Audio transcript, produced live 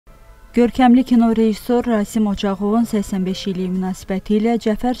Görkəmli kinorejissor Rasim Ocaqovun 85 illiyi münasibəti ilə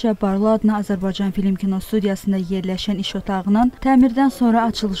Cəfər Cabbarlı adına Azərbaycan Film Kino Studiyasında yerləşən iş otağının təmirdən sonra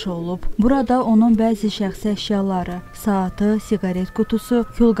açılışı olub. Burada onun bəzi şəxsi əşyaları, saatı, siqaret qutusu,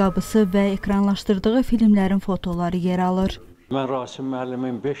 külqabısı və ekranlaşdırdığı filmlərin fotoları yer alır. Mən Rasim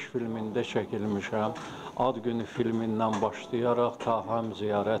müəllimin 5 filmində çəkilmişəm. Ad günü filmindən başlayaraq ta həm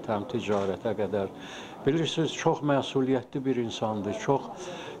ziyarət, həm ticarətə qədər. Bilirsiniz, çox məsuliyyətli bir insandır, çox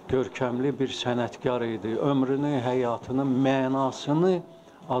görkəmli bir sənətkar idi. Ömrünü, həyatının mənasını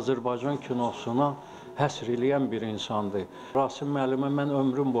Azərbaycan kinosuna həsr eləyən bir insandır. Rasim müəllimə mən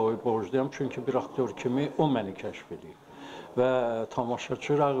ömrüm boyu borcluyam, çünki bir aktyor kimi o məni kəşf edib. Və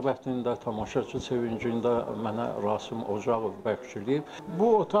tamaşaçı rəğbətində, tamaşaçı sevincində mənə Rasim Ocaqov bəxşiliyib.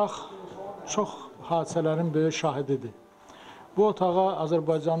 Bu otaq çox hadisələrin böyük şahididir. Bu otağa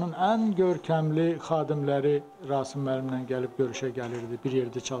Azərbaycanın ən görkəmli xadimləri Rasim müəllimlə gəlib görüşə gəlirdi, bir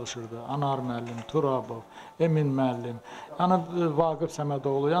yerdə çalışırdı. Anar müəllim, Turabov, Emin müəllim, yəni Vaqif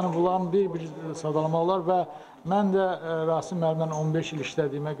Səmədoğlu, yəni bunların bir sadalamaq olar və mən də Rasim müəllimlə 15 il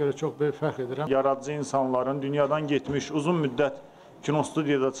işlədiyimə görə çox böyük fəxr edirəm. Yaradıcı insanların dünyadan getmiş, uzun müddət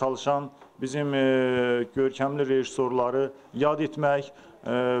kinostudiyada çalışan bizim görkəmli rejissorları yad etmək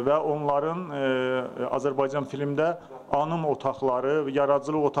və onların Azərbaycan filmdə anım otaqları,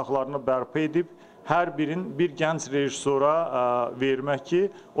 yaradıcılıq otaqlarını bərpa edib, hər birin bir gənc rejissora vermək ki,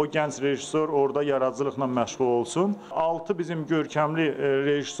 o gənc rejissor orada yaradıcılıqla məşğul olsun. 6 bizim görkəmli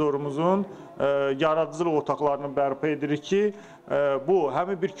rejissorumuzun yaradıcılıq otaqlarını bərpa edirik ki, bu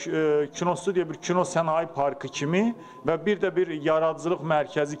həmin bir kinostudiya, bir kino sənaye parkı kimi və bir də bir yaradıcılıq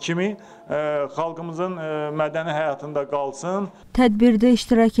mərkəzi kimi xalqımızın mədəni həyatında qalsın. Tədbirdə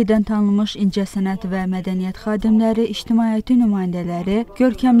iştirak edən tanınmış incəsənət və mədəniyyət xadimləri, ictimaiyyəti nümayəndələri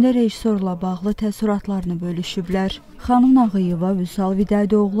görkəmli rejissorla bağlı təəssüratlarını bölüşüblər. Xanım Nağıyeva, Vüsal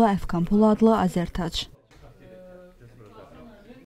Vidədoğlu, Əfqan Poladlı, Azərtac.